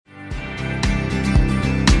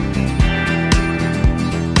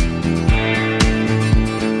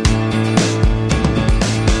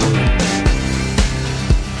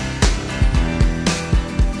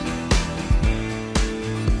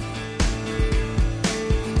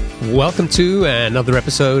Welcome to another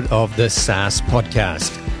episode of the SaaS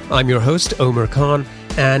podcast. I'm your host, Omer Khan,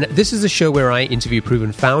 and this is a show where I interview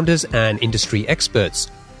proven founders and industry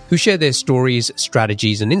experts who share their stories,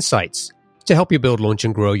 strategies, and insights to help you build, launch,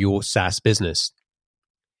 and grow your SaaS business.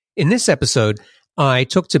 In this episode, I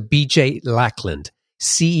talked to BJ Lackland,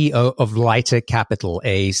 CEO of Lighter Capital,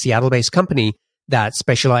 a Seattle-based company that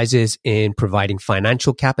specializes in providing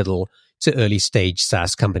financial capital to early-stage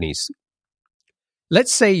SaaS companies.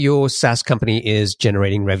 Let's say your SaaS company is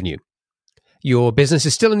generating revenue. Your business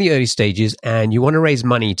is still in the early stages and you want to raise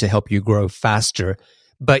money to help you grow faster,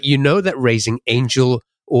 but you know that raising angel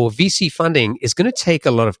or VC funding is going to take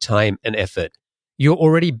a lot of time and effort. You're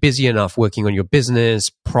already busy enough working on your business,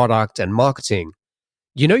 product, and marketing.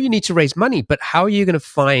 You know you need to raise money, but how are you going to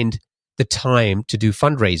find the time to do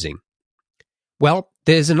fundraising? Well,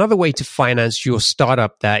 there's another way to finance your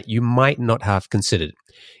startup that you might not have considered.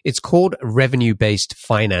 It's called revenue-based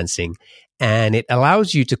financing, and it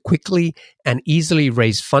allows you to quickly and easily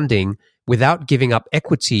raise funding without giving up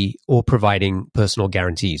equity or providing personal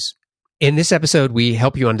guarantees. In this episode, we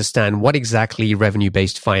help you understand what exactly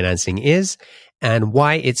revenue-based financing is and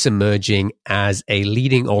why it's emerging as a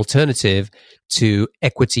leading alternative to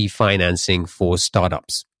equity financing for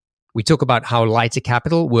startups. We talk about how Lighter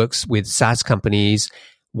Capital works with SaaS companies,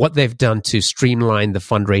 what they've done to streamline the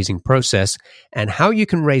fundraising process, and how you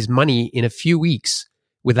can raise money in a few weeks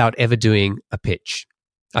without ever doing a pitch.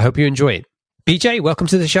 I hope you enjoy it. BJ, welcome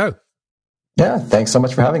to the show. Yeah, thanks so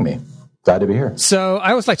much for having me. Glad to be here. So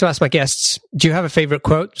I always like to ask my guests, do you have a favorite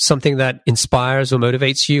quote, something that inspires or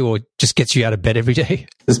motivates you or just gets you out of bed every day?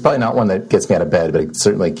 This is probably not one that gets me out of bed, but it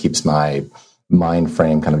certainly keeps my mind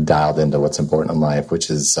frame kind of dialed into what's important in life, which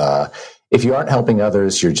is if you aren't helping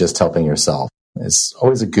others, you're just helping yourself. It's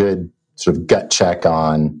always a good sort of gut check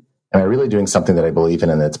on, am I really doing something that I believe in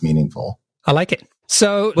and that's meaningful? I like it.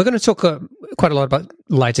 So we're going to talk quite a lot about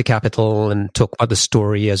Lighter Capital and talk about the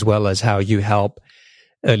story as well as how you help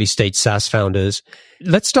early stage SaaS founders.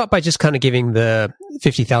 Let's start by just kind of giving the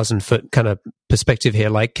 50,000 foot kind of perspective here.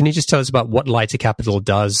 Like, can you just tell us about what Lighter Capital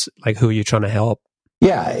does? Like, who are you trying to help?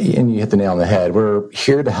 Yeah, and you hit the nail on the head. We're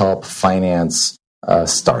here to help finance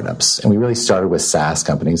startups, and we really started with SaaS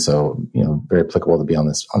companies, so very applicable to be on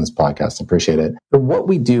this podcast. I appreciate it. But what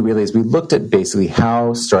we do really is we looked at basically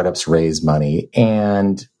how startups raise money,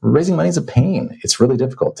 and raising money is a pain. It's really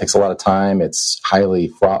difficult. It takes a lot of time. It's highly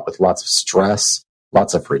fraught with lots of stress,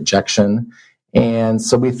 lots of rejection. And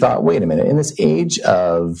so we thought, wait a minute, in this age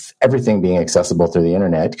of everything being accessible through the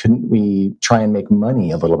internet, couldn't we try and make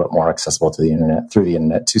money a little bit more accessible to the internet, through the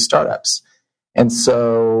internet, to startups? And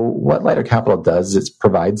so what Lighter Capital does is it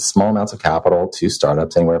provides small amounts of capital to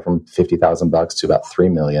startups, anywhere from $50,000 to about $3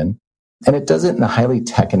 million. And it does it in a highly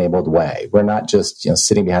tech-enabled way. We're not just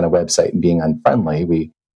sitting behind a website and being unfriendly.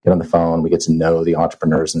 We get on the phone, we get to know the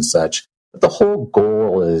entrepreneurs and such. But the whole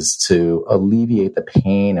goal is to alleviate the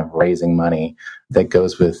pain of raising money that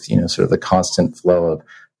goes with, sort of the constant flow of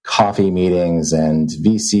coffee meetings and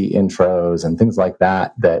VC intros and things like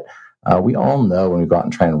that, we all know when we go out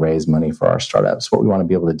and try and raise money for our startups. What we want to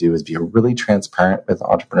be able to do is be really transparent with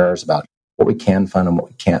entrepreneurs about what we can fund and what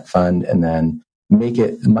we can't fund, and then make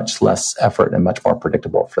it much less effort and much more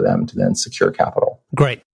predictable for them to then secure capital.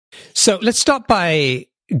 Great. So let's start by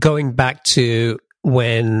going back to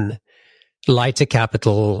when Lighter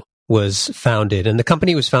Capital was founded, and the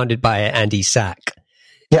company was founded by Andy Sack.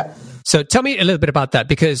 Yeah. So tell me a little bit about that,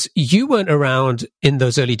 because you weren't around in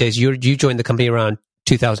those early days. You joined the company around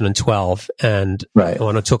 2012, and right. I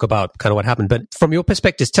want to talk about kind of what happened. But from your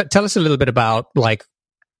perspective, tell us a little bit about like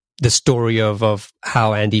the story of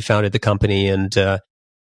how Andy founded the company and the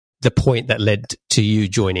point that led to you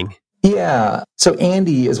joining. Yeah. So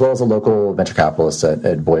Andy, as well as a local venture capitalist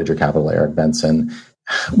at Voyager Capital, Eric Benson,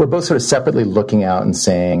 we're both sort of separately looking out and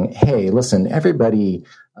saying, hey, listen, everybody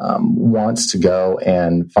wants to go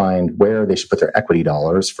and find where they should put their equity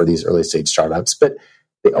dollars for these early stage startups, but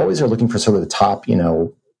they always are looking for sort of the top,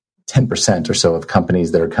 10% or so of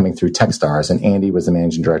companies that are coming through Techstars. And Andy was the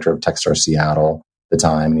managing director of Techstars Seattle at the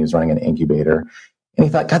time, and he was running an incubator. And he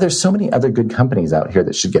thought, God, there's so many other good companies out here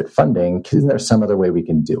that should get funding. Isn't there some other way we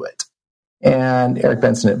can do it? And Eric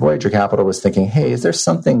Benson at Voyager Capital was thinking, hey, is there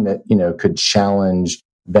something that, could challenge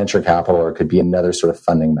venture capital, or could be another sort of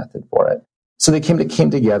funding method for it? So they came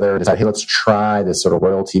together and decided, hey, let's try this sort of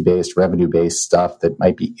royalty-based, revenue-based stuff that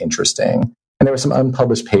might be interesting. And there were some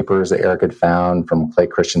unpublished papers that Eric had found from Clay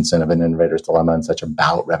Christensen of An Innovator's Dilemma and such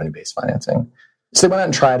about revenue-based financing. So they went out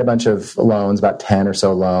and tried a bunch of loans, about 10 or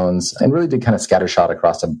so loans, and really did kind of scattershot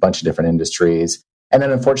across a bunch of different industries. And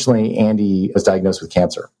then unfortunately, Andy was diagnosed with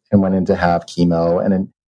cancer and went in to have chemo. And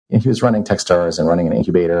then, he was running Techstars and running an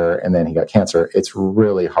incubator, and then he got cancer. It's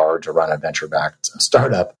really hard to run a venture-backed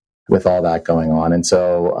startup with all that going on. And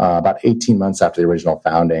so about 18 months after the original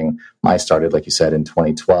founding, I started, like you said, in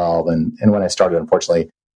 2012. And when I started, unfortunately,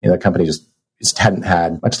 the company just hadn't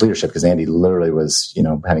had much leadership because Andy literally was,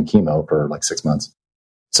 having chemo for like 6 months.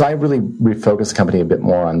 So I really refocused the company a bit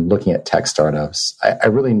more on looking at tech startups. I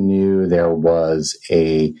really knew there was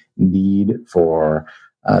a need for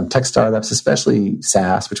tech startups, especially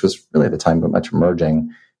SaaS, which was really at the time much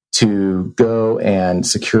emerging, to go and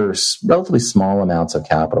secure relatively small amounts of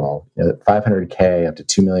capital. $500K up to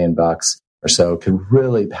 $2 million or so could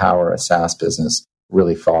really power a SaaS business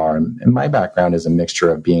really far. And my background is a mixture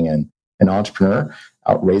of being an entrepreneur,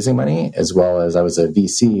 out raising money, as well as I was a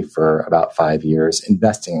VC for about 5 years,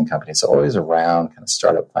 investing in companies. So always around kind of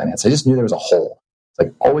startup finance. I just knew there was a hole. It's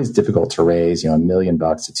like always difficult to raise, $1 million to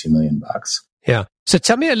 $2 million. Yeah. So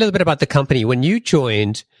tell me a little bit about the company. When you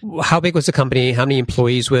joined, how big was the company? How many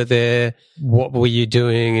employees were there? What were you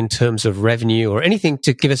doing in terms of revenue or anything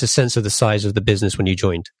to give us a sense of the size of the business when you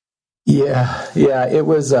joined? Yeah. It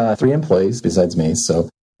was 3 employees besides me. So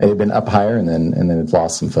it had been up higher and then it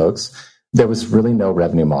lost some folks. There was really no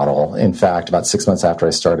revenue model. In fact, about 6 months after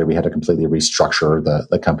I started, we had to completely restructure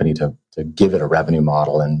the company to give it a revenue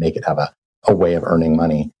model and make it have a way of earning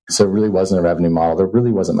money. So it really wasn't a revenue model. There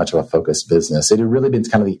really wasn't much of a focused business. It had really been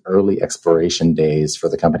kind of the early exploration days for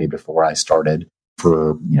the company before I started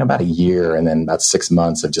for about a year, and then about 6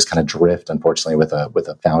 months of just kind of drift, unfortunately, with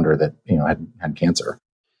a founder that had cancer.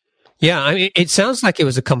 Yeah, I mean, it sounds like it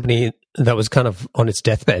was a company that was kind of on its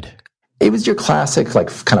deathbed. It was your classic, like,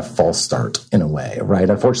 kind of false start in a way, right?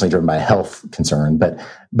 Unfortunately, driven by a health concern, but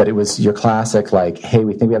it was your classic, like, hey,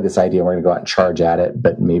 we think we have this idea, we're going to go out and charge at it,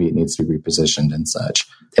 but maybe it needs to be repositioned and such.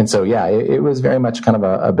 And so, yeah, it was very much kind of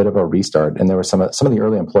a bit of a restart. And there were some of the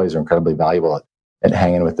early employees are incredibly valuable at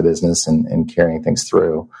hanging with the business and carrying things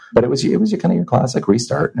through. But it was your kind of your classic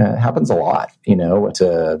restart. And it happens a lot,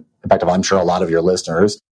 in fact, I'm sure a lot of your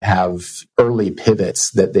listeners have early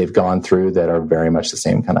pivots that they've gone through that are very much the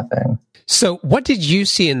same kind of thing. So what did you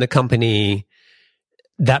see in the company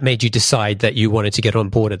that made you decide that you wanted to get on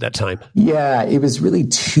board at that time? Yeah, it was really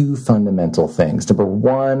 2 fundamental things. Number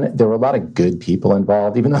one, there were a lot of good people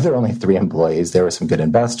involved. Even though there were only 3 employees, there were some good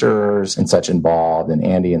investors and such involved, and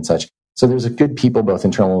Andy and such. So there's a good people, both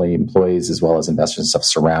internally employees as well as investors and stuff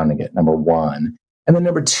surrounding it, number one. And then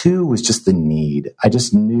number 2 was just the need. I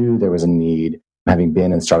just knew there was a need, having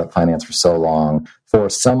been in startup finance for so long, for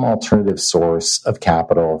some alternative source of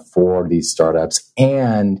capital for these startups,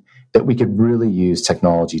 and that we could really use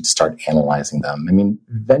technology to start analyzing them. I mean,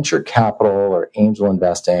 venture capital or angel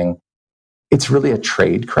investing, it's really a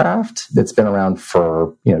trade craft that's been around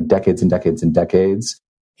for decades and decades and decades.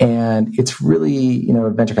 And it's really,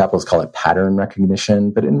 venture capitalists call it pattern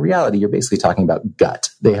recognition, but in reality, you're basically talking about gut.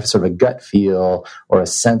 They have sort of a gut feel or a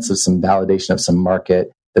sense of some validation of some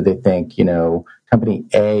market that they think, company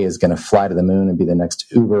A is going to fly to the moon and be the next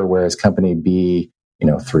Uber, whereas company B,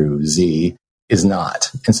 through Z, is not.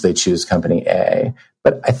 And so they choose company A.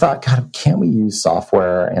 But I thought, God, can't we use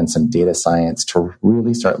software and some data science to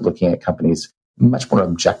really start looking at companies much more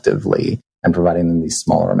objectively and providing them these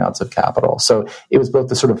smaller amounts of capital? So it was both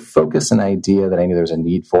the sort of focus and idea that I knew there was a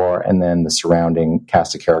need for, and then the surrounding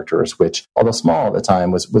cast of characters, which, although small at the time,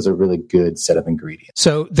 was a really good set of ingredients.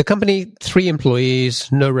 So the company, 3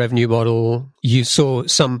 employees, no revenue model. You saw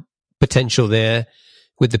some potential there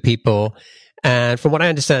with the people. And from what I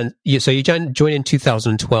understand, you joined in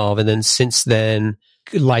 2012, and then since then,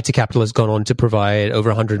 Lighter Capital has gone on to provide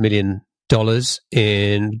over $100 million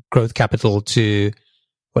in growth capital to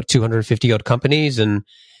 250 odd companies, and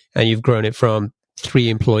you've grown it from 3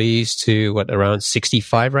 employees to around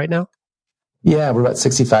 65 right now? Yeah, we're about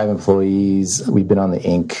 65 employees. We've been on the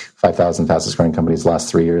Inc. 5,000 fastest growing companies the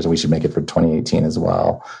last 3 years, and we should make it for 2018 as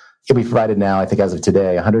well. We provided now, I think as of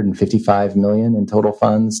today, $155 million in total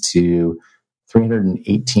funds to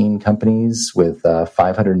 318 companies with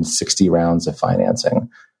 560 rounds of financing.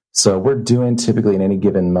 So we're doing typically in any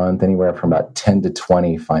given month anywhere from about 10 to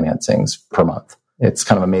 20 financings per month. It's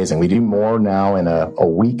kind of amazing. We do more now in a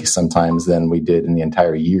week sometimes than we did in the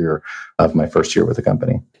entire year of my first year with the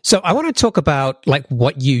company. So I want to talk about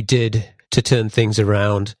what you did to turn things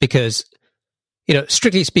around, because,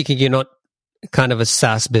 strictly speaking, you're not kind of a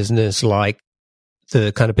SaaS business like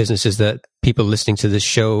the kind of businesses that people listening to this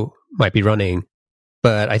show might be running.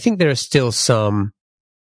 But I think there are still some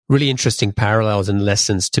really interesting parallels and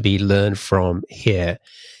lessons to be learned from here.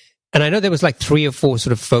 And I know there was 3 or 4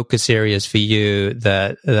 sort of focus areas for you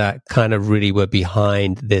that kind of really were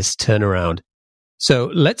behind this turnaround. So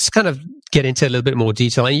let's kind of get into a little bit more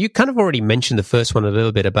detail. And you kind of already mentioned the first one a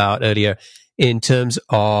little bit about earlier in terms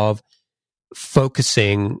of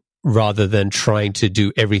focusing rather than trying to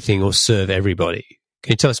do everything or serve everybody.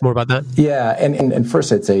 Can you tell us more about that? Yeah. And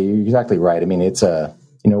first I'd say you're exactly right. I mean,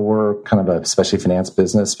 we're kind of a specialty finance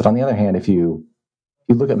business, but on the other hand, if you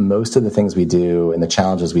look at most of the things we do and the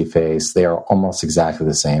challenges we face, they are almost exactly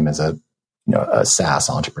the same as a SaaS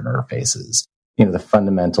entrepreneur faces. The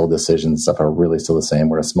fundamental decisions and stuff are really still the same.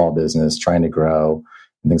 We're a small business trying to grow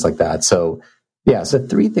and things like that. So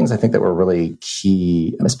three things I think that were really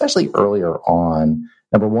key, especially earlier on.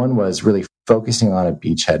 Number one was really focusing on a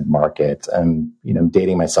beachhead market. I'm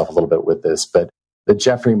dating myself a little bit with this, but the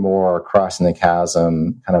Jeffrey Moore crossing the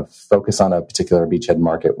chasm kind of focus on a particular beachhead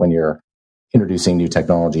market when you're introducing new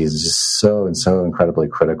technologies is just so incredibly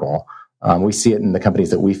critical. We see it in the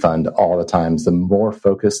companies that we fund all the time. The more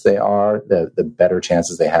focused they are, the better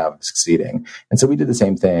chances they have of succeeding. And so we did the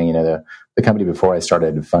same thing. The company before I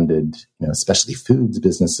started funded, specialty foods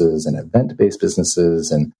businesses and event-based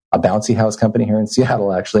businesses and a bouncy house company here in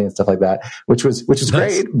Seattle, actually, and stuff like that, which was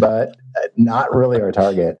great, but not really our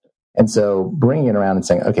target. And so bringing it around and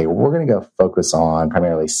saying, okay, we're going to go focus on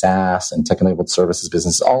primarily SaaS and tech-enabled services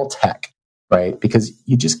business, all tech, right? Because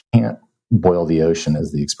you just can't boil the ocean,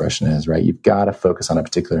 as the expression is, right? You've got to focus on a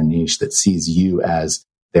particular niche that sees you as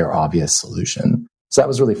their obvious solution. So that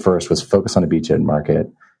was really first, was focus on a beachhead market.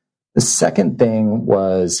 The second thing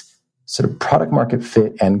was sort of product market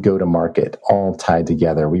fit and go to market all tied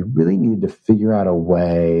together. We really needed to figure out a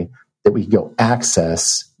way that we could go access,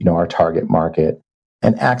 our target market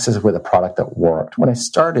and access it with a product that worked. When I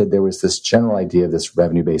started, there was this general idea of this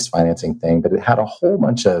revenue-based financing thing, but it had a whole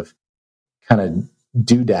bunch of kind of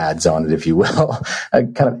doodads on it, if you will,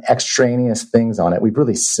 kind of extraneous things on it. We've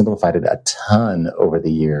really simplified it a ton over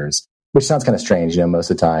the years, which sounds kind of strange. Most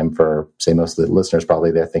of the time for, say, most of the listeners,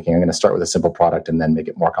 probably they're thinking, I'm going to start with a simple product and then make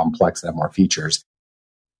it more complex and have more features.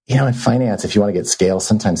 In finance, if you want to get scale,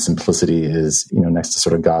 sometimes simplicity is, next to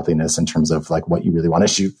sort of godliness in terms of like what you really want to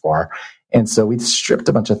shoot for. And so we stripped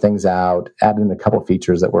a bunch of things out, added in a couple of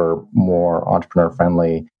features that were more entrepreneur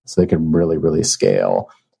friendly so they could really, really scale.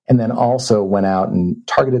 And then also went out and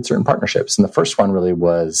targeted certain partnerships. And the first one really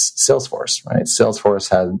was Salesforce, right? Salesforce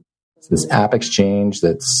had this app exchange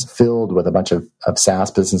that's filled with a bunch of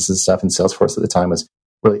SaaS businesses and stuff. And Salesforce at the time was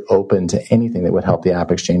really open to anything that would help the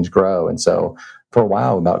app exchange grow. And so for a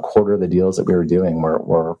while, about a quarter of the deals that we were doing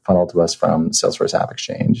were funneled to us from Salesforce App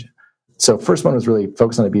Exchange. So first one was really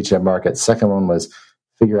focus on the beachhead market. Second one was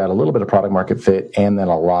figure out a little bit of product market fit and then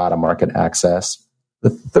a lot of market access. The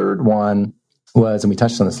third one was, and we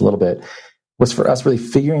touched on this a little bit, was for us really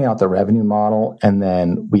figuring out the revenue model. And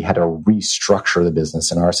then we had to restructure the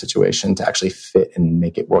business in our situation to actually fit and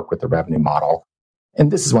make it work with the revenue model.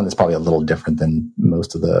 And this is one that's probably a little different than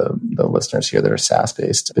most of the listeners here that are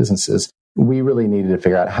SaaS-based businesses. We really needed to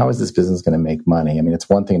figure out, how is this business going to make money? I mean, it's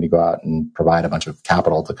one thing to go out and provide a bunch of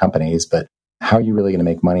capital to companies, but how are you really going to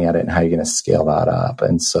make money at it and how are you going to scale that up?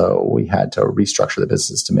 And so we had to restructure the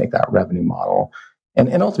business to make that revenue model.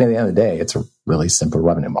 And ultimately, at the end of the day, it's a really simple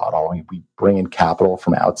revenue model. We bring in capital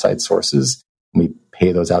from outside sources. We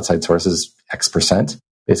pay those outside sources X%,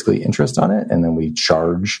 basically interest on it. And then we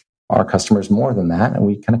charge our customers more than that. And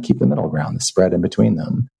we kind of keep the middle ground, the spread in between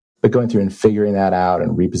them. But going through and figuring that out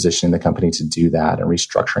and repositioning the company to do that and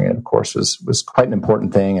restructuring it, of course, was quite an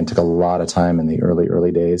important thing and took a lot of time in the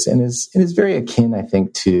early days. And is very akin, I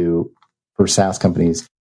think, to, for SaaS companies,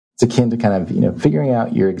 it's akin to kind of, figuring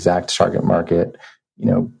out your exact target market,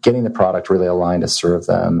 getting the product really aligned to serve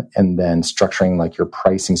them, and then structuring like your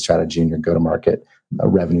pricing strategy and your go-to-market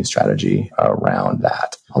revenue strategy around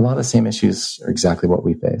that. A lot of the same issues are exactly what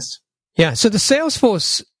we faced. Yeah. So the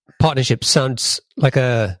Salesforce partnership sounds like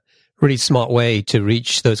a really smart way to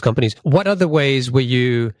reach those companies. What other ways were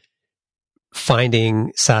you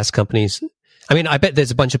finding SaaS companies? I mean, I bet there's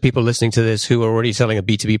a bunch of people listening to this who are already selling a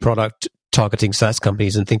B2B product targeting SaaS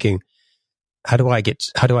companies and thinking, how do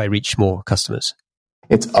I reach more customers?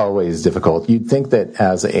 It's always difficult. You'd think that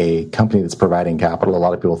as a company that's providing capital, a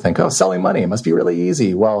lot of people think, oh, selling money, it must be really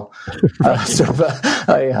easy. Well, sort of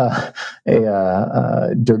a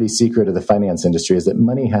dirty secret of the finance industry is that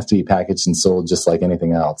money has to be packaged and sold just like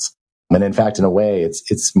anything else. And in fact, in a way,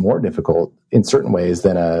 it's more difficult in certain ways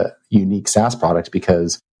than a unique SaaS product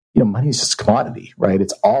because, money is just a commodity, right?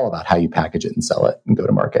 It's all about how you package it and sell it and go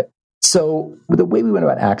to market. So the way we went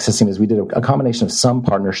about accessing is we did a combination of some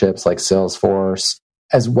partnerships like Salesforce,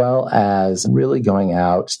 as well as really going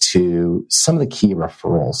out to some of the key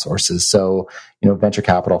referral sources. So, venture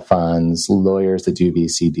capital funds, lawyers that do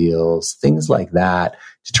VC deals, things like that,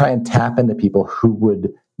 to try and tap into people who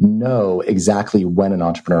would know exactly when an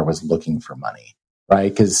entrepreneur was looking for money,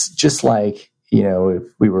 right? Because just like, if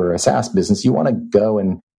we were a SaaS business, you want to go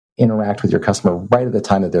and interact with your customer right at the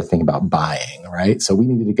time that they're thinking about buying, right? So we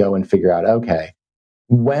needed to go and figure out, okay,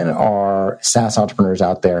 when are SaaS entrepreneurs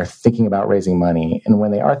out there thinking about raising money? And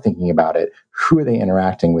when they are thinking about it, who are they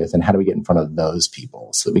interacting with? And how do we get in front of those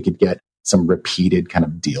people so that we could get some repeated kind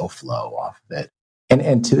of deal flow off of it?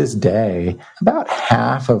 And to this day, about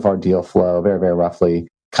half of our deal flow, very, very roughly,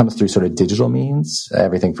 comes through sort of digital means,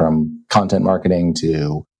 everything from content marketing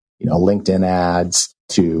to LinkedIn ads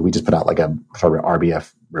to, we just put out like a sort of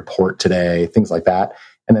RBF report today, things like that.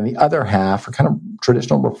 And then the other half are kind of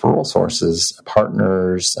traditional referral sources,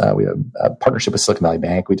 partners. We have a partnership with Silicon Valley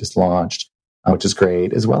Bank we just launched, which is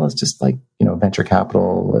great, as well as just like, venture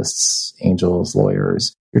capitalists, angels,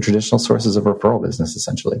 lawyers, your traditional sources of referral business,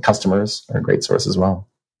 essentially. Customers are a great source as well.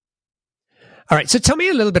 All right. So tell me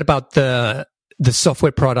a little bit about the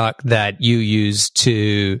software product that you use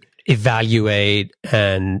to evaluate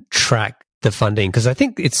and track the funding, because I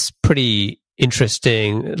think it's pretty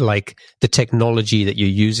interesting, like the technology that you're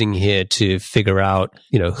using here to figure out,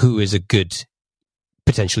 who is a good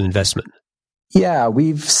potential investment. Yeah,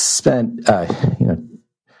 we've spent,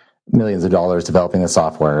 millions of dollars developing the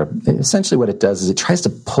software. Essentially what it does is it tries to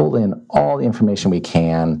pull in all the information we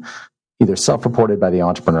can, either self-reported by the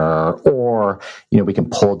entrepreneur or, we can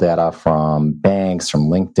pull data from banks, from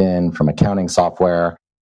LinkedIn, from accounting software,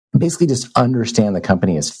 basically just understand the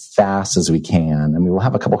company as fast as we can. And we will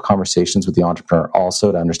have a couple of conversations with the entrepreneur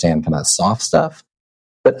also to understand kind of the soft stuff,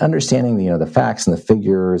 but understanding the facts and the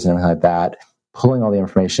figures and everything like that, pulling all the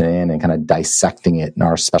information in and kind of dissecting it in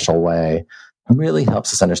our special way really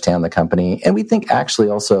helps us understand the company. And we think actually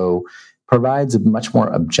also provides a much more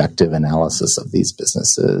objective analysis of these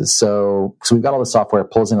businesses. So we've got all the software,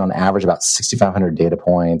 pulls in on average about 6,500 data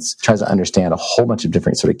points, tries to understand a whole bunch of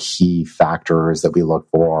different sort of key factors that we look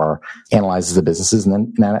for, analyzes the businesses,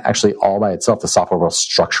 and then actually all by itself, the software will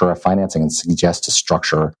structure a financing and suggest a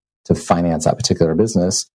structure to finance that particular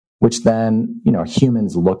business, which then,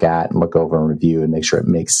 humans look at and look over and review and make sure it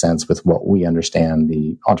makes sense with what we understand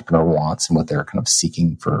the entrepreneur wants and what they're kind of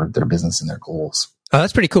seeking for their business and their goals. Oh,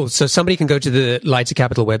 that's pretty cool. So somebody can go to the Lighter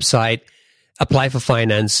Capital website, apply for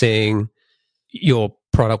financing. Your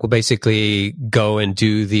product will basically go and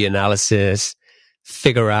do the analysis,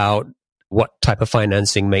 figure out what type of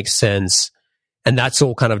financing makes sense. And that's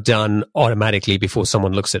all kind of done automatically before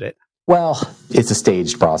someone looks at it. Well, it's a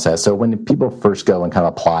staged process. So when people first go and kind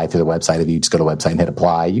of apply through the website, if you just go to the website and hit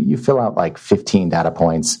apply, you fill out like 15 data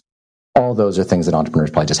points. All those are things that entrepreneurs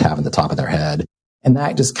probably just have in the top of their head. And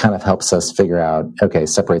that just kind of helps us figure out,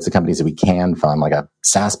 separates the companies that we can fund, like a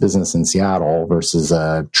SaaS business in Seattle versus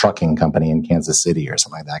a trucking company in Kansas City or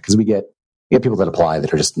something like that. Because we get people that apply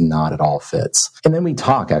that are just not at all fits. And then we'll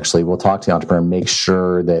talk to the entrepreneur and make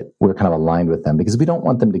sure that we're kind of aligned with them, because we don't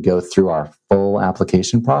want them to go through our full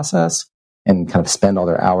application process and kind of spend all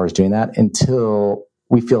their hours doing that until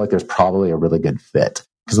we feel like there's probably a really good fit.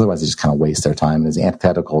 Because otherwise they just kind of waste their time and is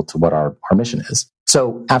antithetical to what our mission is.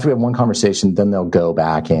 So after we have one conversation, then they'll go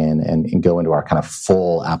back in and go into our kind of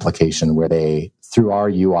full application where they, through our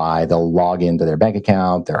UI, they'll log into their bank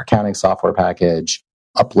account, their accounting software package,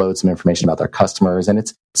 upload some information about their customers. And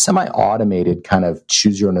it's semi-automated kind of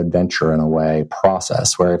choose your own adventure in a way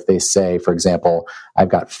process where if they say, for example, I've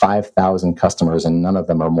got 5,000 customers and none of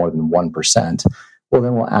them are more than 1%, well,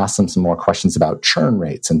 then we'll ask them some more questions about churn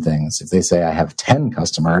rates and things. If they say I have 10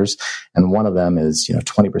 customers and one of them is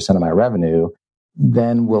 20% of my revenue,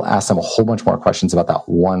 then we'll ask them a whole bunch more questions about that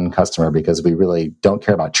one customer, because we really don't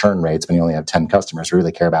care about churn rates when you only have 10 customers. We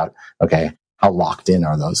really care about, how locked in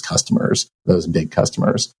are those customers, those big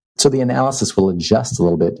customers? So the analysis will adjust a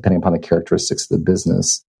little bit depending upon the characteristics of the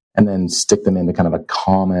business and then stick them into kind of a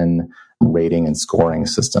common rating and scoring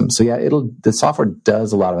system. So yeah, the software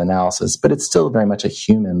does a lot of analysis, but it's still very much a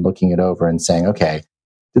human looking it over and saying,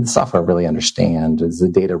 did the software really understand? Does the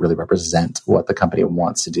data really represent what the company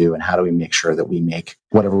wants to do? And how do we make sure that we make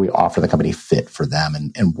whatever we offer the company fit for them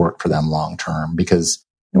and work for them long term? Because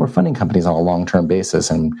we're funding companies on a long-term basis,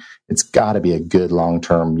 and it's got to be a good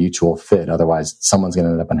long-term mutual fit. Otherwise, someone's going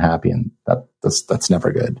to end up unhappy, and that's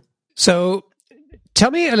never good. So tell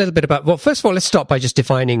me a little bit about, well, first of all, let's start by just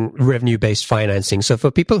defining revenue-based financing. So for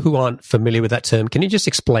people who aren't familiar with that term, can you just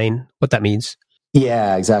explain what that means?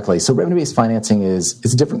 Yeah, exactly. So revenue-based financing is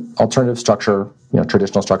a different alternative structure.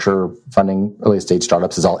 Traditional structure funding early stage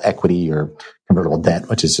startups is all equity or convertible debt,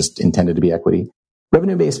 which is just intended to be equity.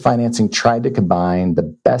 Revenue-based financing tried to combine the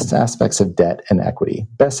best aspects of debt and equity.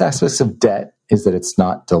 Best aspects of debt is that it's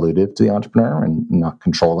not dilutive to the entrepreneur and not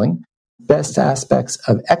controlling. Best aspects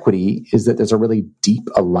of equity is that there's a really deep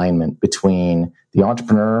alignment between the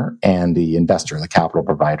entrepreneur and the investor, the capital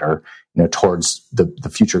provider, towards the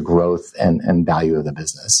future growth and value of the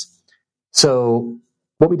business. So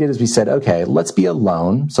what we did is we said, okay, let's be a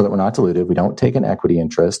loan so that we're not diluted. We don't take an equity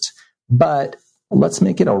interest, but let's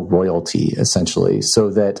make it a royalty, essentially, so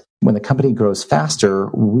that when the company grows faster,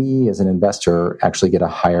 we as an investor actually get a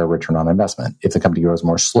higher return on investment. If the company grows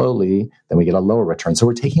more slowly, then we get a lower return. So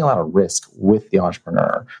we're taking a lot of risk with the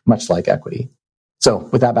entrepreneur, much like equity. So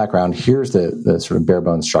with that background, here's the sort of bare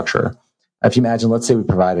bones structure. If you imagine, let's say we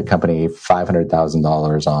provide a company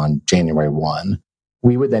 $500,000 on January 1,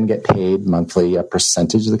 we would then get paid monthly a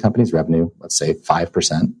percentage of the company's revenue, let's say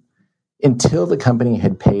 5%. Until the company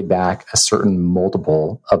had paid back a certain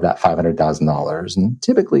multiple of that $500,000. And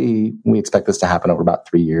typically, we expect this to happen over about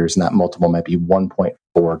 3 years, and that multiple might be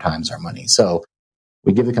 1.4 times our money. So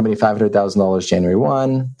we give the company $500,000 January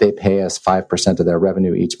 1. They pay us 5% of their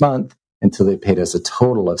revenue each month until they paid us a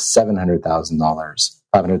total of $700,000,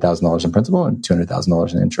 $500,000 in principal and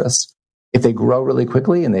 $200,000 in interest. If they grow really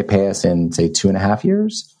quickly and they pay us in, say, 2.5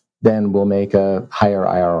 years, then we'll make a higher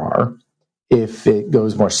IRR. If it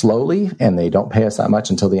goes more slowly and they don't pay us that much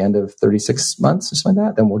until the end of 36 months or something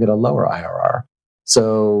like that, then we'll get a lower IRR.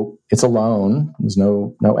 So it's a loan. There's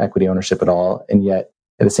no equity ownership at all. And yet,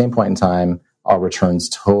 at the same point in time, our returns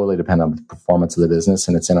totally depend on the performance of the business,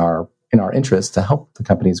 and it's in our interest to help the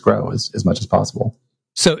companies grow as much as possible.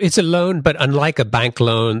 So it's a loan, but unlike a bank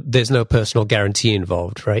loan, there's no personal guarantee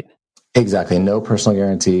involved, right? Exactly. No personal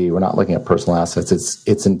guarantee. We're not looking at personal assets.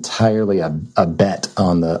 It's entirely a bet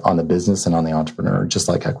on the business and on the entrepreneur, just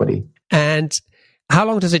like equity. And how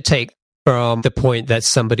long does it take from the point that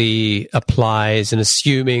somebody applies and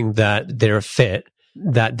assuming that they're a fit,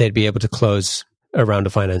 that they'd be able to close a round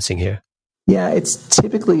of financing here? Yeah, it's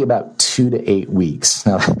typically about 2 to 8 weeks.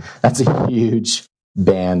 Now, that's a huge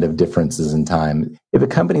band of differences in time. If a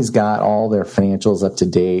company's got all their financials up to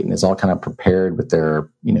date and is all kind of prepared with their,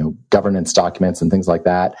 governance documents and things like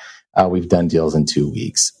that, we've done deals in 2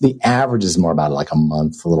 weeks. The average is more about like a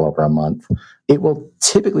month, a little over a month. It will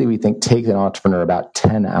typically, we think, take an entrepreneur about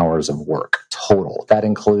 10 hours of work total. That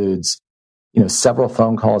includes, several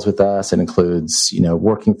phone calls with us. It includes,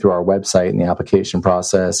 working through our website and the application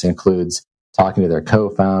process. It includes talking to their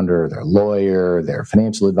co-founder, their lawyer, their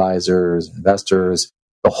financial advisors, investors.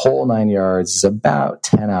 The whole 9 yards is about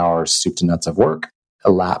 10 hours soup to nuts of work,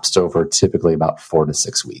 elapsed over typically about 4 to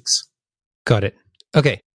 6 weeks. Got it.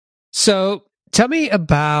 Okay. So tell me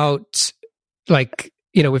about,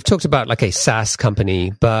 we've talked about like a SaaS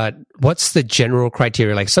company, but what's the general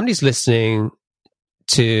criteria? Like somebody's listening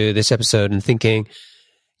to this episode and thinking,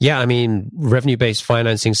 revenue-based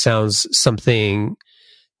financing sounds something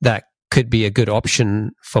that could be a good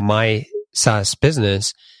option for my SaaS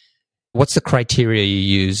business. What's the criteria you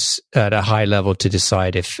use at a high level to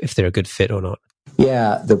decide if they're a good fit or not?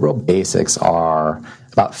 Yeah, the real basics are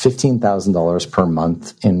about $15,000 per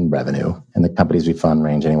month in revenue. And the companies we fund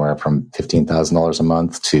range anywhere from $15,000 a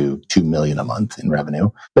month to $2 million a month in revenue.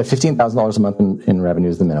 But $15,000 a month in revenue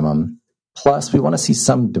is the minimum. Plus, we want to see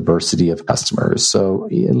some diversity of customers. So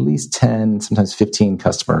at least 10, sometimes 15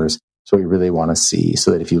 customers. So we really want to see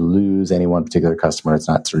so that if you lose any one particular customer, it's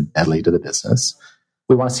not sort of deadly to the business.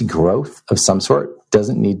 We want to see growth of some sort.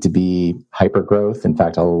 Doesn't need to be hyper growth. In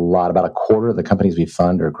fact, about a quarter of the companies we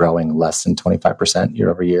fund are growing less than 25% year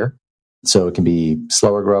over year. So it can be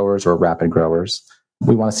slower growers or rapid growers.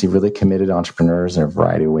 We want to see really committed entrepreneurs in a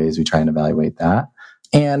variety of ways. We try and evaluate that.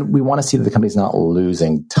 And we want to see that the company's not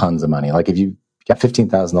losing tons of money. Like if you got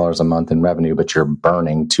 $15,000 a month in revenue, but you're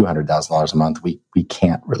burning $200,000 a month, we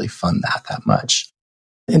can't really fund that much.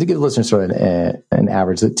 And to give listeners sort of an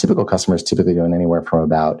average, the typical customer is typically doing anywhere from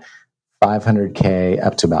about $500K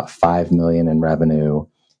up to about $5 million in revenue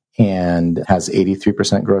and has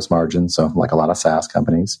 83% gross margin. So like a lot of SaaS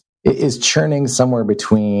companies, it is churning somewhere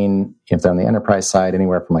between, if they're on the enterprise side,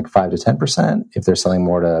 anywhere from like 5 to 10%. If they're selling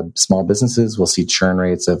more to small businesses, we'll see churn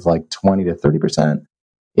rates of like 20 to 30%.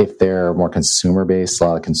 If they're more consumer-based, a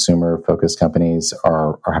lot of consumer-focused companies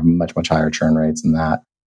are having much, much higher churn rates than that.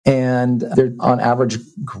 And they're on average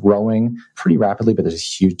growing pretty rapidly, but there's a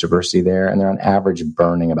huge diversity there. And they're on average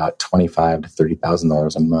burning about $25,000 to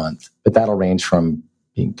 $30,000 a month. But that'll range from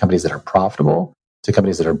being companies that are profitable to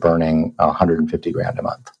companies that are burning $150,000 a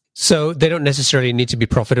month. So they don't necessarily need to be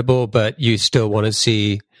profitable, but you still want to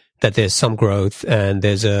see that there's some growth and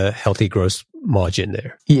there's a healthy gross margin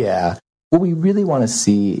there. Yeah. What we really want to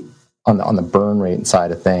see on the burn rate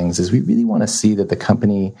side of things is we really want to see that the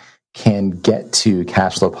company can get to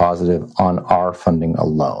cash flow positive on our funding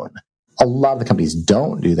alone. A lot of the companies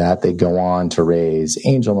don't do that. They go on to raise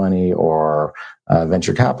angel money or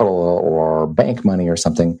venture capital or bank money or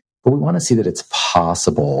something. But we want to see that it's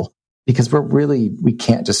possible, because we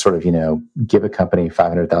can't just sort of, give a company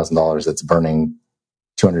 $500,000 that's burning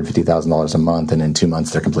 $250,000 a month, and in 2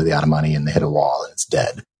 months they're completely out of money and they hit a wall and it's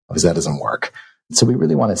dead. Obviously that doesn't work. So we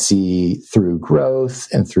really want to see through growth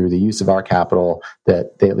and through the use of our capital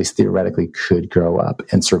that they at least theoretically could grow up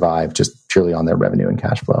and survive just purely on their revenue and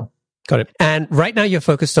cash flow. Got it. And right now you're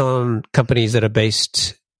focused on companies that are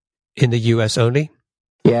based in the US only?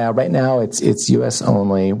 Yeah, right now it's US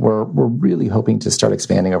only. We're really hoping to start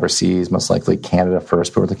expanding overseas, most likely Canada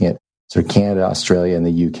first, but we're looking at sort of Canada, Australia, and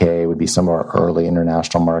the UK would be some of our early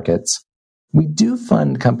international markets. We do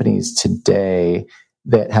fund companies today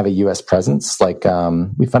that have a US presence. Like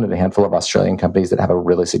we funded a handful of Australian companies that have a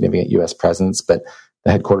really significant US presence, but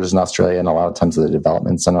the headquarters in Australia, and a lot of times the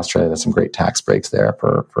developments in Australia, there's some great tax breaks there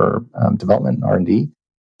for development and R&D.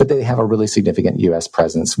 But they have a really significant US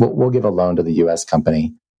presence. We'll give a loan to the US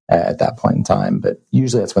company at that point in time. But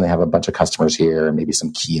usually that's when they have a bunch of customers here and maybe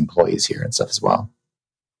some key employees here and stuff as well.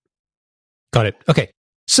 Got it. Okay.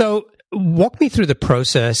 So walk me through the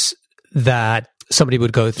process that somebody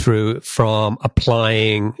would go through from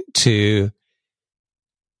applying to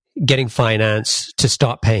getting finance to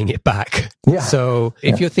start paying it back. Yeah. So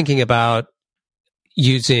if you're thinking about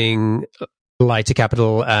using Lighter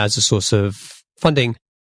Capital as a source of funding,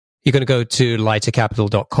 you're going to go to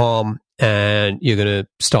lightercapital.com and you're going to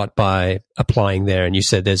start by applying there. And you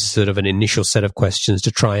said there's sort of an initial set of questions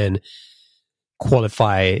to try and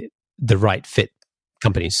qualify the right fit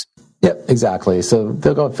companies. Yep, exactly. So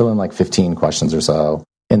they'll go fill in like 15 questions or so,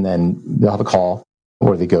 and then they'll have a call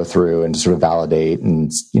where they go through and sort of validate,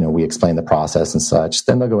 and we explain the process and such.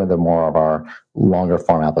 Then they'll go into more of our longer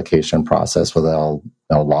form application process where they'll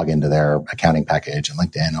log into their accounting package and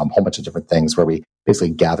LinkedIn, a whole bunch of different things where we basically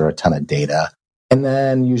gather a ton of data. And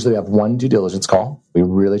then usually we have one due diligence call. We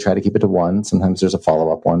really try to keep it to one. Sometimes there's a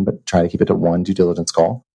follow-up one, but try to keep it to one due diligence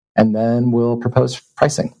call. And then we'll propose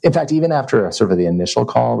pricing. In fact, even after sort of the initial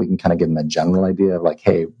call, we can kind of give them a general idea of like,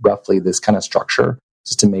 hey, roughly this kind of structure,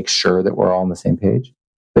 just to make sure that we're all on the same page.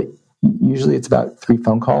 But usually it's about 3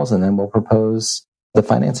 phone calls, and then we'll propose the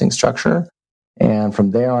financing structure. And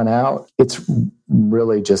from there on out, it's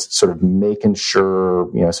really just sort of making sure,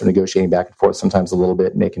 sort of negotiating back and forth, sometimes a little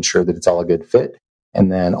bit, making sure that it's all a good fit.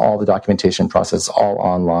 And then all the documentation process, all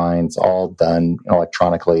online, it's all done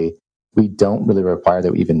electronically. We don't really require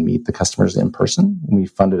that we even meet the customers in person. We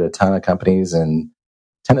funded a ton of companies in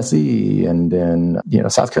Tennessee and in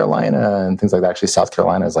South Carolina and things like that. Actually, South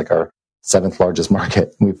Carolina is like our 7th largest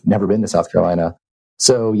market. We've never been to South Carolina.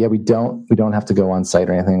 So yeah, we don't have to go on site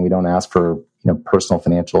or anything. We don't ask for personal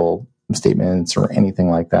financial statements or anything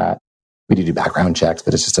like that. We do background checks,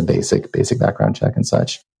 but it's just a basic background check and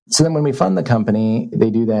such. So then when we fund the company, they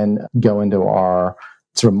do then go into our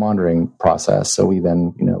sort of monitoring process. So we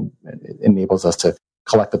then, it enables us to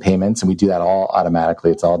collect the payments, and we do that all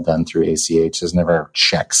automatically. It's all done through ACH. There's never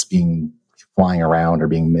checks being flying around or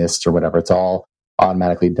being missed or whatever. It's all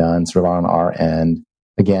automatically done sort of on our end.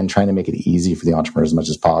 Again, trying to make it easy for the entrepreneurs as much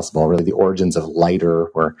as possible. Really, the origins of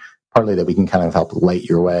Lighter were partly that we can kind of help light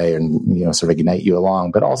your way and, sort of ignite you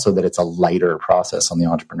along, but also that it's a lighter process on the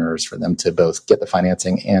entrepreneurs for them to both get the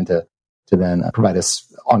financing and to then provide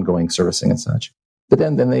us ongoing servicing and such. But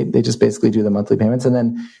then they just basically do the monthly payments. And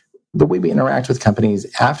then the way we interact with companies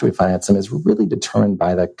after we finance them is really determined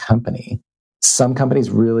by the company. Some companies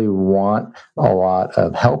really want a lot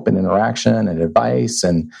of help and interaction and advice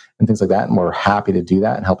and things like that. And we're happy to do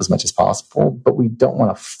that and help as much as possible. But we don't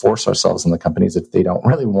want to force ourselves on the companies if they don't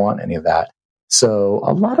really want any of that. So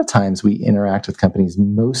a lot of times we interact with companies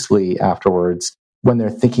mostly afterwards when they're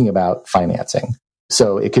thinking about financing.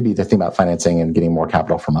 So it could be they're thinking about financing and getting more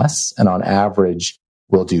capital from us. And on average,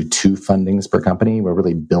 we'll do 2 fundings per company. We're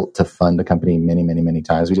really built to fund a company many, many, many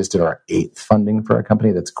times. We just did our 8th funding for a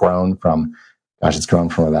company that's grown from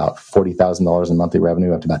about $40,000 in monthly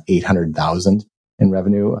revenue up to about $800,000 in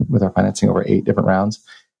revenue with our financing over 8 different rounds.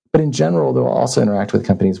 But in general, they'll also interact with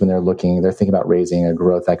companies when they're thinking about raising a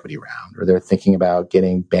growth equity round, or they're thinking about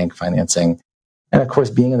getting bank financing. And of course,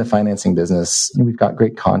 being in the financing business, we've got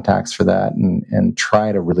great contacts for that and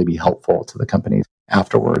try to really be helpful to the companies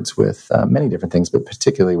afterwards with many different things, but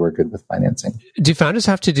particularly we're good with financing. Do founders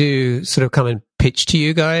have to come and pitch to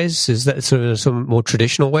you guys? Is that sort of some more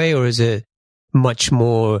traditional way, or is it much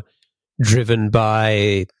more driven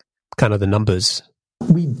by kind of the numbers?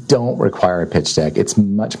 We don't require a pitch deck. It's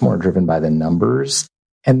much more driven by the numbers,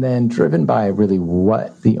 and then driven by really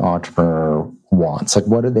what the entrepreneur wants. Like,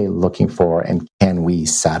 what are they looking for, and can we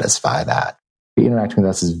satisfy that? interacting with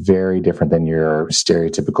us is very different than your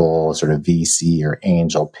stereotypical sort of VC or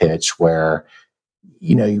angel pitch where,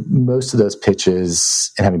 most of those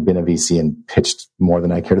pitches, and having been a VC and pitched more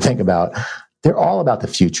than I care to think about, they're all about the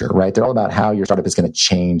future, right? They're all about how your startup is going to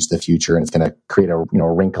change the future and it's going to create a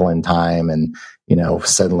wrinkle in time and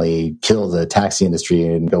suddenly kill the taxi industry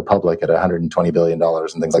and go public at $120 billion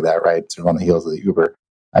and things like that, right? Sort of on the heels of the Uber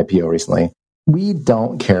IPO recently. We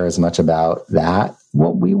don't care as much about that.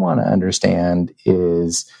 What we want to understand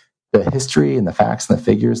is the history and the facts and the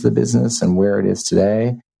figures of the business and where it is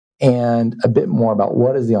today, and a bit more about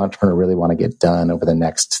what does the entrepreneur really want to get done over the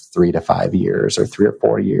next 3 to 5 years or 3 or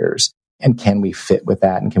 4 years. And can we fit with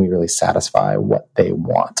that? And can we really satisfy what they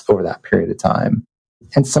want over that period of time?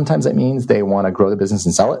 And sometimes that means they want to grow the business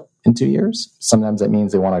and sell it in 2 years. Sometimes that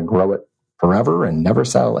means they want to grow it forever and never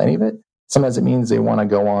sell any of it. Sometimes it means they want to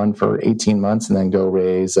go on for 18 months and then go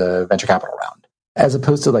raise a venture capital round. As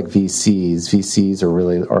opposed to like VCs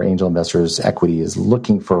or angel investors, equity is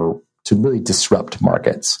looking to really disrupt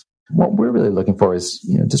markets. What we're really looking for is,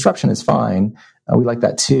 disruption is fine. We like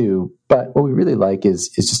that too. But what we really like is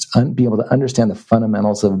just be able to understand the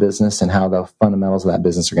fundamentals of a business and how the fundamentals of that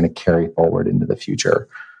business are going to carry forward into the future.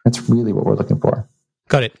 That's really what we're looking for.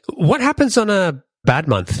 Got it. What happens on a bad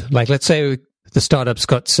month? Like, let's say the startup's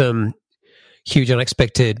got some huge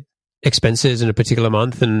unexpected expenses in a particular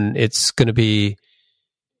month and it's going to be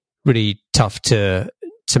really tough to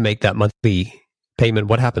make that monthly payment.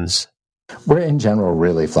 What happens? We're in general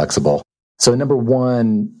really flexible. So number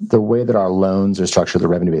one, the way that our loans are structured, the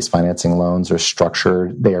revenue-based financing loans are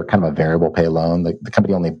structured, they are kind of a variable pay loan. The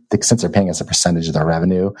company since they're paying us a percentage of their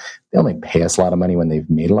revenue, they only pay us a lot of money when they've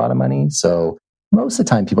made a lot of money. So most of the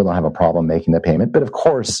time people don't have a problem making the payment. But of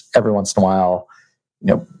course, every once in a while,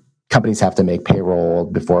 companies have to make payroll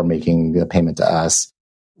before making the payment to us.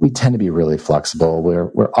 We tend to be really flexible.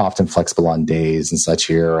 We're often flexible on days and such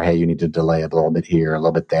here. Or, hey, you need to delay a little bit here, a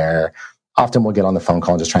little bit there. Often we'll get on the phone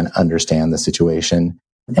call and just trying to understand the situation.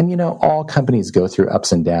 And, all companies go through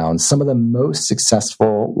ups and downs. Some of the most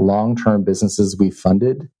successful long-term businesses we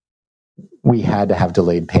funded, we had to have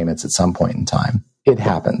delayed payments at some point in time. It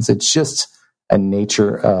happens. It's just a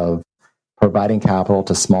nature of providing capital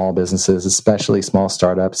to small businesses, especially small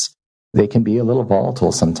startups. They can be a little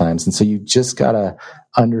volatile sometimes. And so you just got to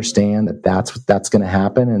understand that that's going to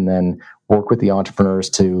happen and then work with the entrepreneurs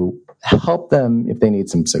to help them if they need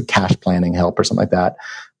some cash planning help or something like that.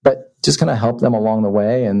 But just kind of help them along the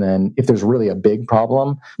way. And then if there's really a big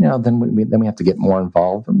problem, then we have to get more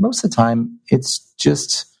involved. But most of the time, it's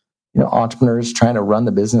just, entrepreneurs trying to run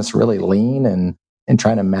the business really lean and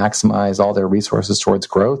trying to maximize all their resources towards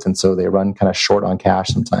growth. And so they run kind of short on cash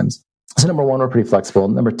sometimes. So number one, we're pretty flexible.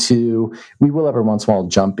 Number two, we will every once in a while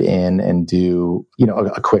jump in and do,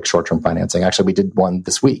 a quick short-term financing. Actually, we did one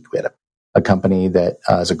this week. We had a company that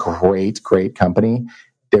is a great company.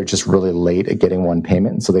 They're just really late at getting one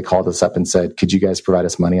payment. And so they called us up and said, could you guys provide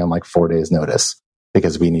us money on like 4 days notice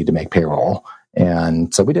because we need to make payroll?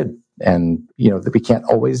 And so we did. And, we can't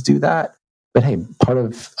always do that. But hey, part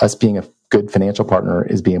of us being a good financial partner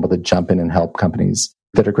is being able to jump in and help companies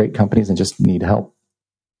that are great companies and just need help.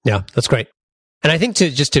 Yeah, that's great. And I think to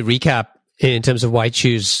recap in terms of why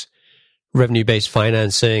choose revenue-based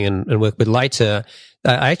financing and work with Lighter,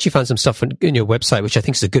 I actually found some stuff in your website, which I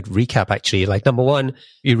think is a good recap, actually. Like, number one,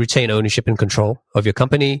 you retain ownership and control of your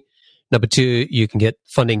company. Number two, you can get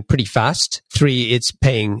funding pretty fast. 3, its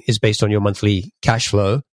paying is based on your monthly cash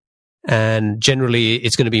flow. And generally,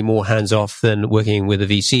 it's going to be more hands-off than working with a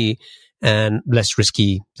VC and less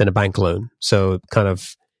risky than a bank loan. So kind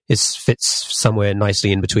of it fits somewhere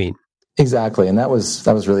nicely in between. Exactly. And that was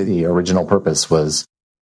really the original purpose was,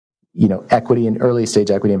 equity and early stage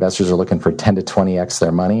equity investors are looking for 10 to 20x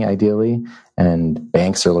their money, ideally. And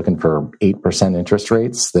banks are looking for 8% interest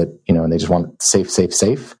rates that, and they just want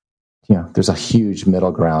safe. There's a huge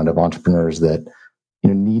middle ground of entrepreneurs that,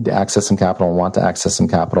 need to access some capital and want to access some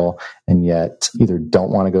capital, and yet either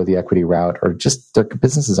don't want to go the equity route or just their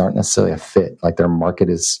businesses aren't necessarily a fit. Like their market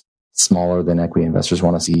is smaller than equity investors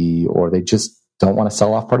want to see, or they just don't want to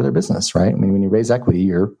sell off part of their business, right? I mean, when you raise equity,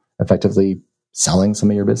 you're effectively selling some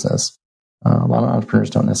of your business. A lot of entrepreneurs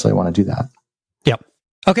don't necessarily want to do that. Yep.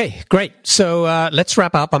 Okay, great. So let's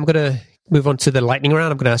wrap up. I'm going to move on to the lightning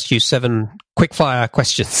round. I'm going to ask you 7 quick-fire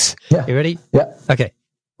questions. Yeah. You ready? Yeah. Okay.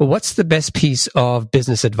 Well, what's the best piece of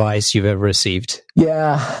business advice you've ever received?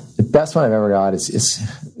 Yeah, the best one I've ever got is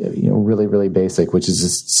really, really basic, which is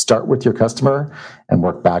just start with your customer and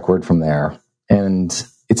work backward from there. And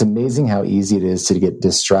it's amazing how easy it is to get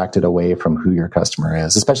distracted away from who your customer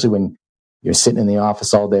is, especially when you're sitting in the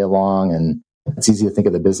office all day long and It's easy to think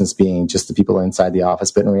of the business being just the people inside the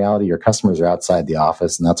office, but in reality, your customers are outside the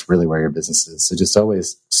office, and that's really where your business is. So just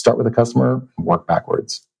always start with a customer and work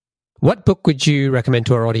backwards. What book would you recommend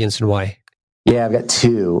to our audience and why? Yeah, I've got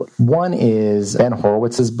two. One is Ben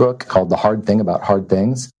Horowitz's book called The Hard Thing About Hard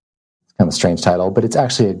Things. It's kind of a strange title, but it's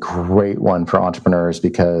actually a great one for entrepreneurs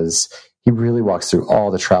because he really walks through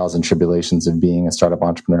all the trials and tribulations of being a startup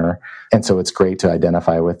entrepreneur. And so it's great to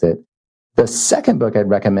identify with it. The second book I'd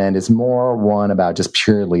recommend is more one about just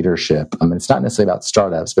pure leadership. It's not necessarily about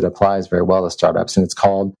startups, but it applies very well to startups. And it's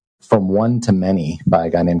called From One to Many by a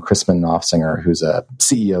guy named Chrisman Knopfsinger, who's a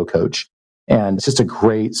CEO coach. And it's just a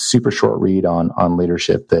great, super short read on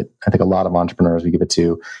leadership that I think a lot of entrepreneurs we give it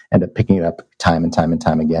to end up picking it up time and time and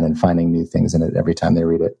time again and finding new things in it every time they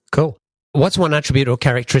read it. Cool. What's one attribute or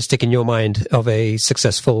characteristic in your mind of a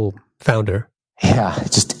successful founder? Yeah,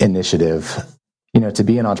 just initiative. To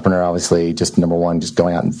be an entrepreneur, obviously, just number one, just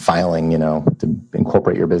going out and filing, to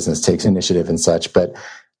incorporate your business takes initiative and such. But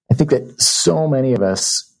I think that so many of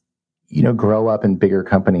us, grow up in bigger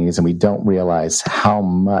companies and we don't realize how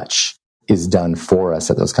much is done for us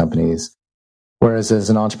at those companies. Whereas as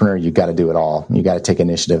an entrepreneur, you got to do it all. You got to take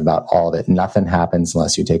initiative about all of it. Nothing happens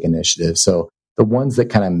unless you take initiative. So the ones that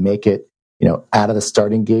kind of make it, out of the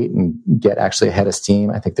starting gate and get actually ahead of steam,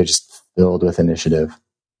 I think they're just filled with initiative.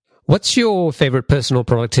 What's your favorite personal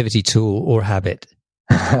productivity tool or habit?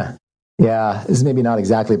 Yeah, this is maybe not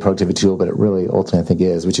exactly a productivity tool, but it really ultimately I think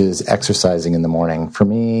is, which is exercising in the morning. For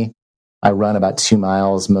me, I run about 2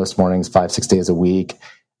 miles most mornings, 5-6 days a week.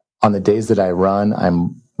 On the days that I run,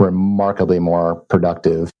 I'm remarkably more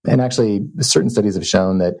productive. And actually, certain studies have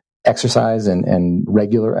shown that exercise and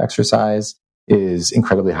regular exercise is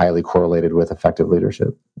incredibly highly correlated with effective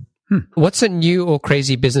leadership. What's a new or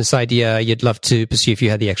crazy business idea you'd love to pursue if you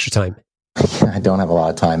had the extra time? I don't have a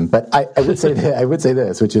lot of time, but I would say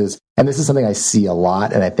this, which is, and this is something I see a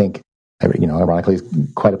lot, and I think, ironically,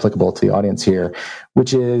 quite applicable to the audience here,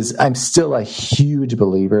 which is I'm still a huge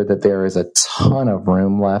believer that there is a ton of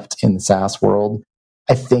room left in the SaaS world.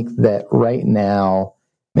 I think that right now,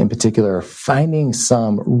 in particular, finding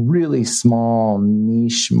some really small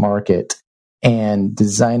niche market and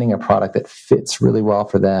designing a product that fits really well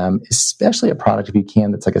for them, especially a product, if you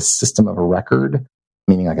can, that's like a system of a record,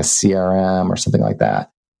 meaning like a CRM or something like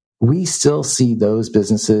that. We still see those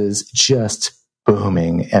businesses just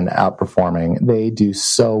booming and outperforming. They do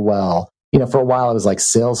so well. For a while it was like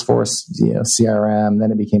Salesforce, CRM,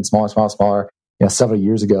 then it became smaller. Several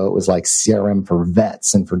years ago it was like CRM for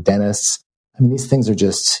vets and for dentists. These things are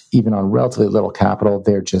just, even on relatively little capital,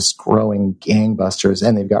 they're just growing gangbusters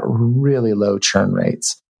and they've got really low churn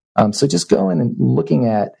rates. So just going and looking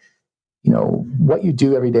at, what you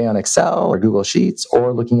do every day on Excel or Google Sheets,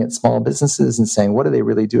 or looking at small businesses and saying, what do they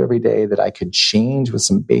really do every day that I could change with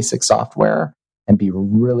some basic software and be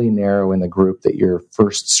really narrow in the group that you're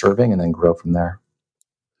first serving and then grow from there.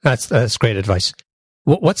 That's great advice.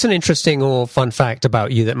 What's an interesting or fun fact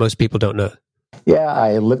about you that most people don't know? Yeah,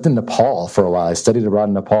 I lived in Nepal for a while. I studied abroad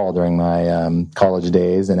in Nepal during my college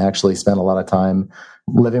days and actually spent a lot of time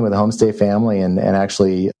living with a homestay family and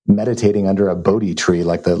actually meditating under a Bodhi tree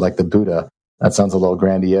like the Buddha. That sounds a little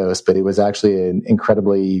grandiose, but it was actually an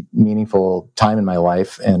incredibly meaningful time in my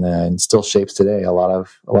life and still shapes today a lot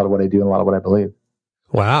of what I do and a lot of what I believe.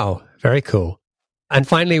 Wow, very cool. And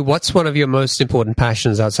finally, what's one of your most important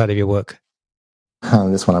passions outside of your work?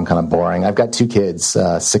 This one I'm kind of boring. I've got 2 kids,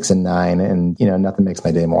 6 and 9, and nothing makes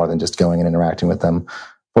my day more than just going and interacting with them.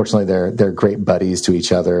 Fortunately, they're great buddies to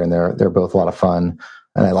each other, and they're both a lot of fun.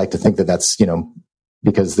 And I like to think that that's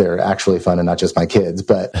because they're actually fun and not just my kids,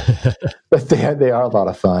 but they are a lot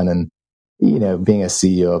of fun. And being a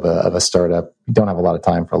CEO of a startup, you don't have a lot of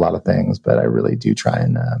time for a lot of things, but I really do try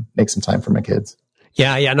and make some time for my kids.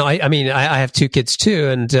 Yeah. No, I have 2 kids too,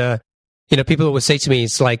 and people always say to me,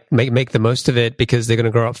 it's like, make the most of it because they're going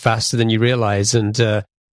to grow up faster than you realize. And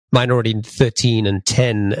mine are already 13 and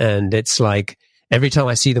 10. And it's like, every time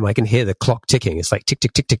I see them, I can hear the clock ticking. It's like, tick,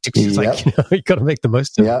 tick, tick, tick, tick. It's like, you got to make the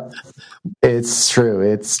most of it. It's true.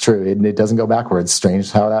 It doesn't go backwards. Strange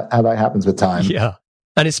how that happens with time. Yeah.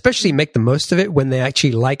 And especially make the most of it when they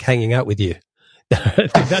actually like hanging out with you. I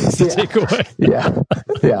think that's the takeaway.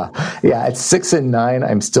 Yeah. At 6 and 9,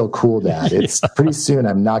 I'm still cool dad. It's pretty soon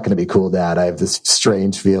I'm not going to be cool dad. I have this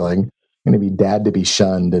strange feeling. I'm going to be dad to be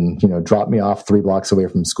shunned and, drop me off 3 blocks away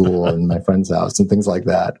from school and my friend's house and things like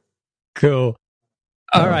that. Cool.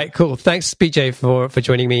 All right, cool. Thanks, PJ, for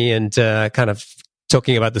joining me and kind of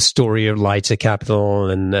talking about the story of Lighter Capital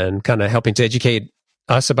and kind of helping to educate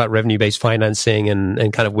us about revenue-based financing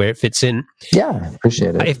and kind of where it fits in. Yeah,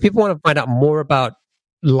 appreciate it. If people want to find out more about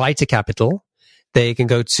Lighter Capital, they can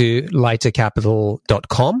go to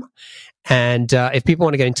lightercapital.com. And if people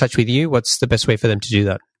want to get in touch with you, what's the best way for them to do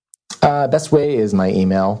that? Best way is my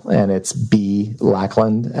email, and it's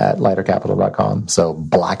blackland@lightercapital.com. So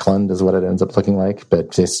Blackland is what it ends up looking like,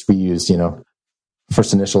 but just we use,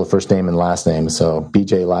 first initial, first name, and last name. So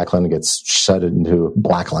BJ Lackland gets shutted into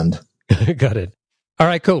Blackland. Got it. All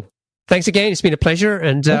right, cool. Thanks again. It's been a pleasure,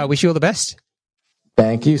 and wish you all the best.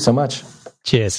 Thank you so much. Cheers.